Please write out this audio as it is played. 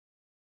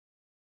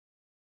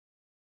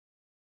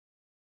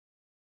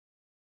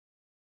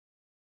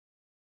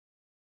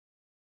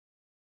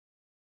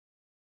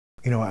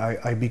You know,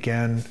 I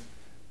began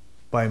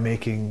by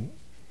making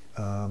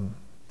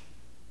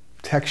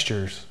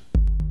textures.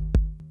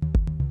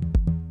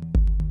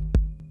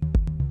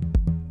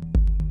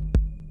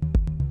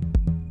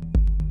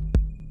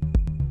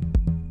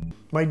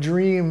 My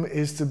dream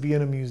is to be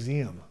in a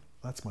museum.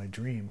 That's my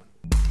dream.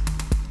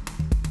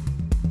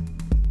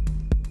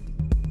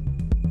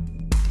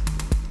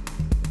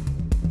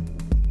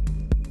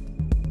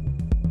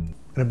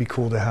 And it'd be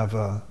cool to have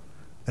an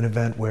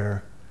event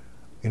where,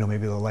 you know,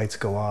 maybe the lights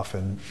go off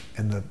and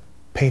the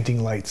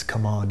painting lights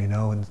come on, you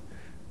know, and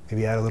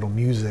maybe add a little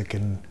music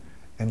and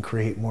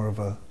create more of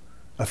a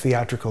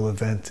theatrical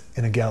event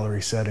in a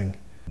gallery setting.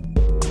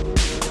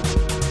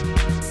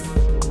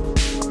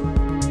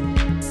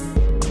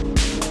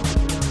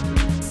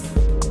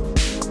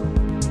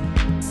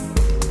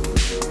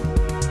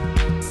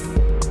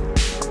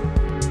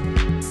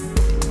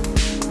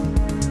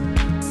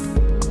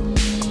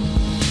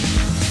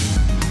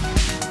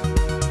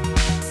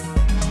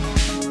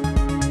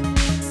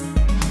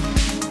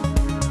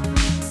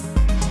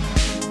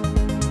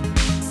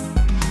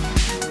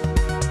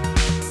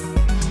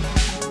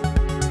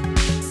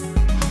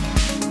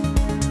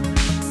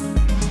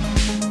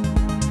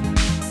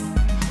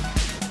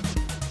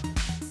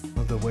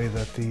 The way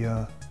that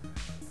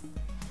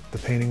the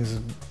paintings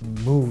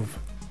move,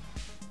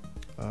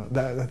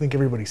 I think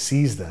everybody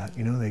sees that,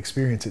 you know, they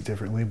experience it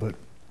differently, but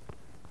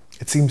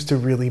it seems to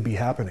really be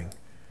happening,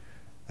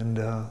 and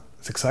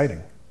it's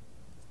exciting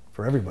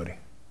for everybody.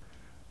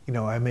 You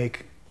know, I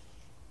make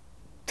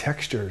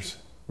textures,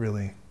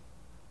 really,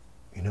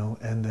 you know,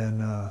 and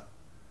then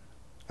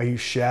I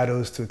use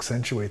shadows to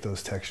accentuate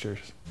those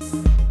textures.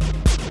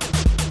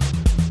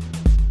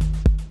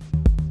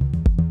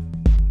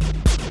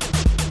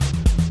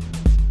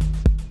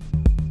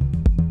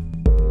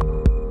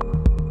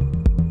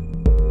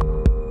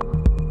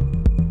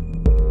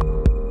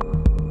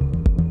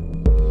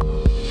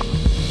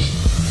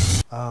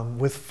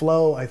 With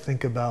flow, I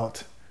think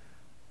about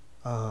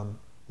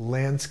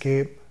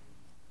landscape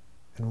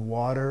and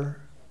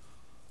water,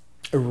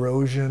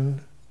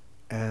 erosion,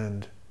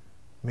 and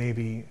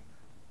maybe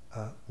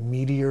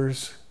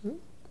meteors.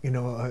 You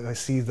know, I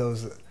see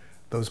those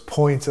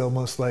points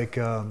almost like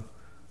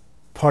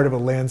part of a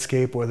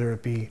landscape, whether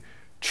it be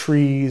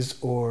trees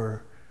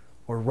or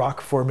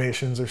rock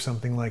formations or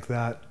something like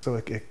that. So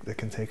it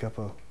can take up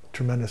a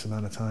tremendous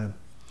amount of time.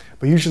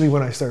 But usually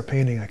when I start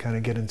painting, I kind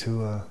of get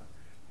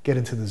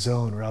into the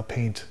zone where I'll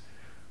paint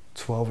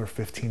 12 or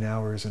 15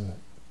 hours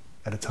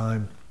at a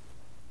time.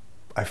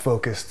 I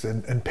focused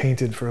and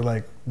painted for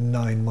like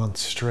 9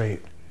 months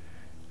straight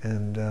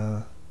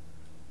and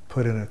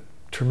put in a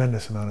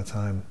tremendous amount of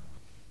time.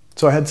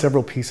 So I had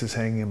several pieces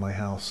hanging in my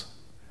house.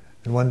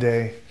 And one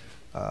day,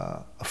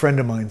 a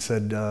friend of mine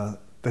said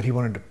that he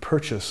wanted to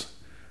purchase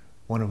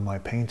one of my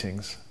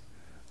paintings,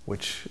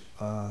 which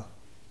I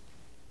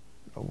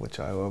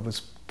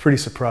was pretty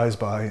surprised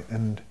by.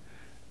 And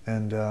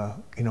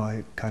you know,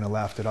 I kind of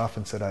laughed it off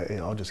and said,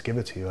 I'll just give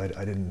it to you.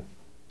 I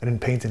didn't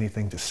paint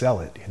anything to sell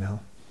it, you know.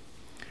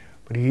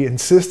 But he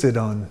insisted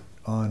on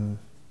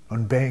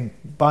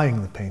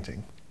buying the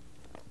painting.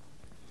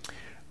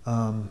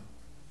 And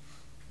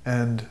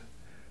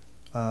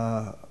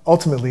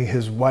ultimately,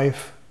 his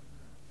wife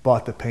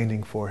bought the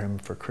painting for him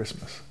for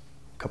Christmas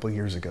a couple of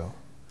years ago.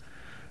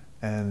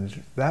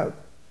 And that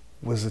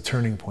was a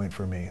turning point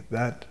for me.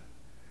 That,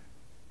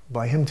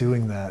 by him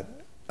doing that,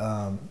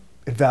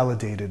 it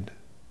validated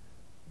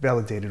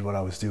what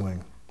I was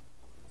doing.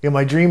 You know,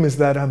 my dream is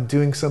that I'm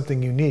doing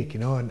something unique, you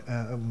know,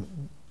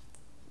 and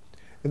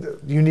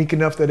unique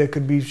enough that it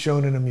could be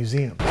shown in a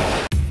museum.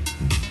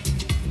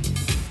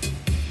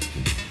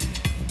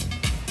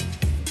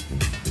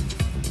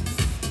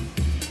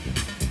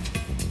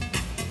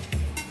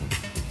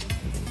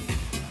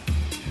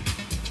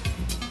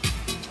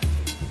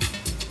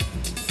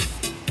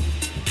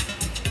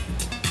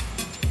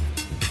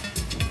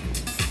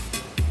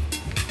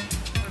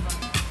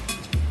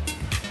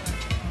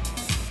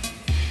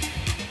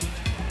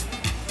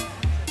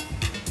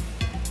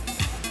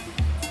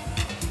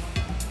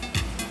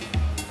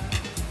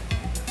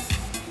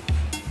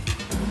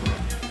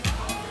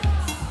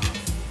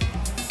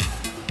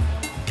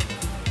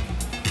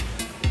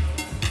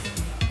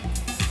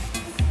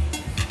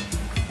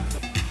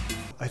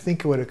 I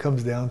think what it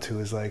comes down to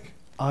is like,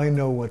 I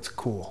know what's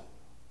cool,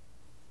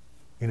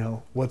 you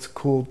know, what's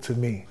cool to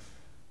me.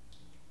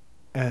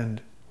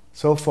 And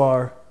so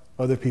far,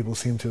 other people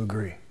seem to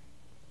agree,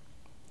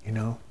 you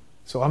know?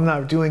 So I'm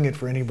not doing it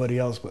for anybody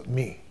else but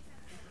me.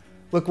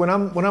 Look, when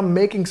I'm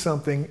making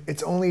something,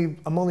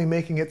 I'm only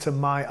making it to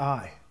my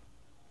eye,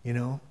 you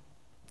know?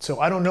 So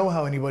I don't know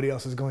how anybody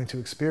else is going to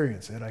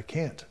experience it. I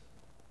can't,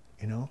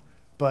 you know?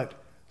 But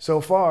so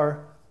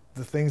far,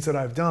 the things that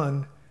I've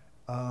done,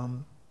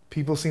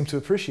 people seem to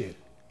appreciate it,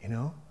 you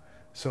know?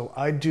 So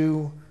I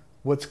do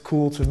what's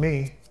cool to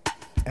me,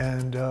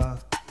 and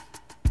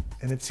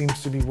it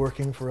seems to be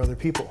working for other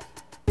people.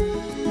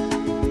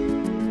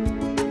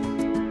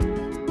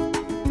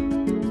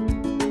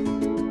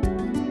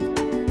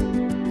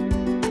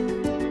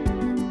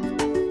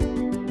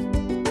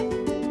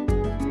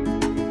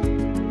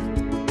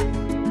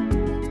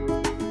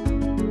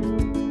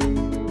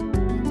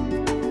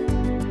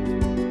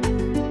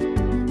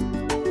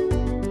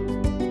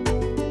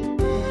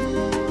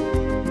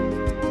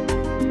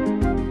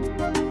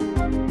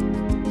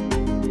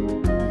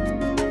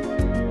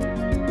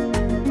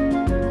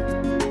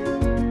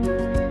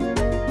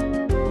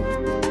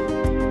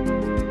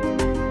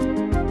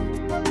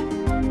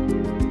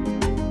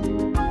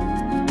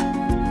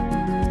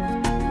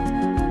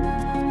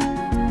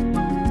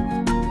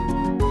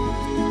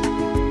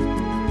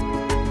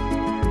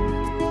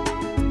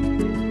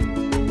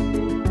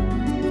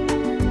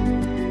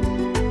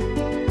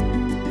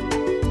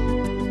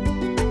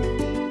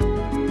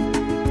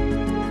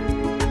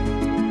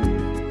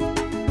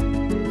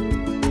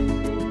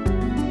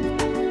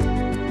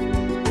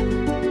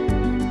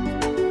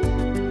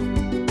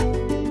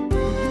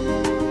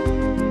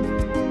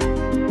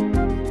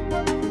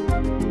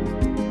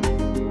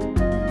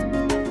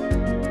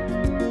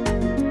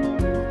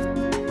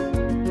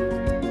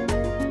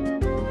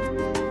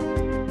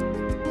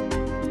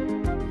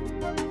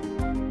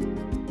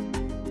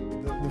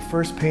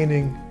 first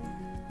painting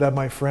that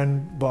my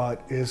friend bought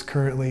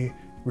currently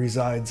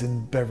resides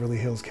in Beverly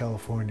Hills,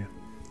 California.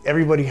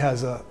 Everybody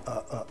has a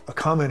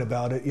comment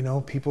about it, you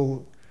know.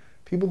 People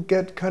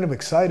get kind of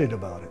excited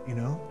about it, you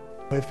know.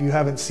 If you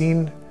haven't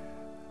seen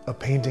a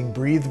painting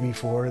breathe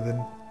before,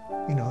 then,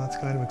 you know, that's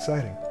kind of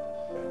exciting.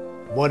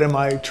 What am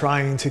I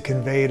trying to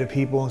convey to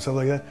people and stuff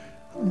like that?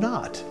 I'm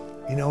not.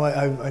 You know,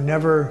 I've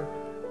never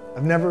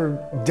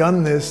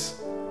done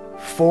this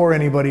for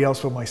anybody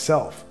else but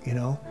myself, you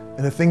know.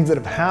 And the things that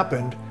have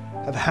happened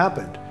have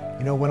happened.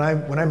 You know, when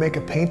I make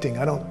a painting,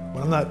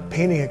 when I'm not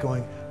painting it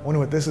going, I wonder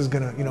what this is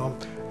gonna, you know,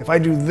 if I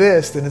do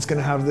this, then it's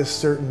gonna have this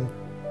certain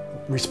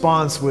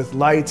response with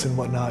lights and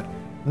whatnot.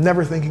 I'm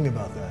never thinking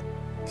about that.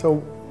 So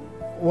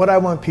what I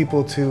want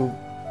people to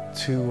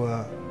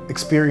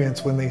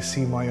experience when they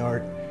see my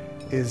art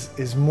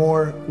is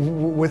more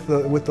with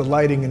the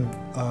lighting and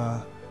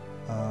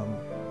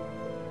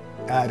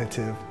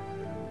additive.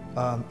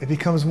 It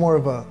becomes more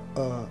of a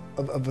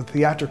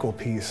theatrical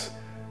piece,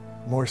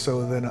 more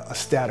so than a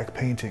static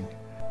painting.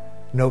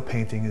 No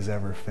painting is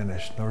ever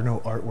finished, or no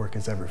artwork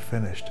is ever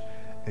finished.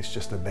 It's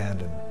just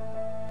abandoned.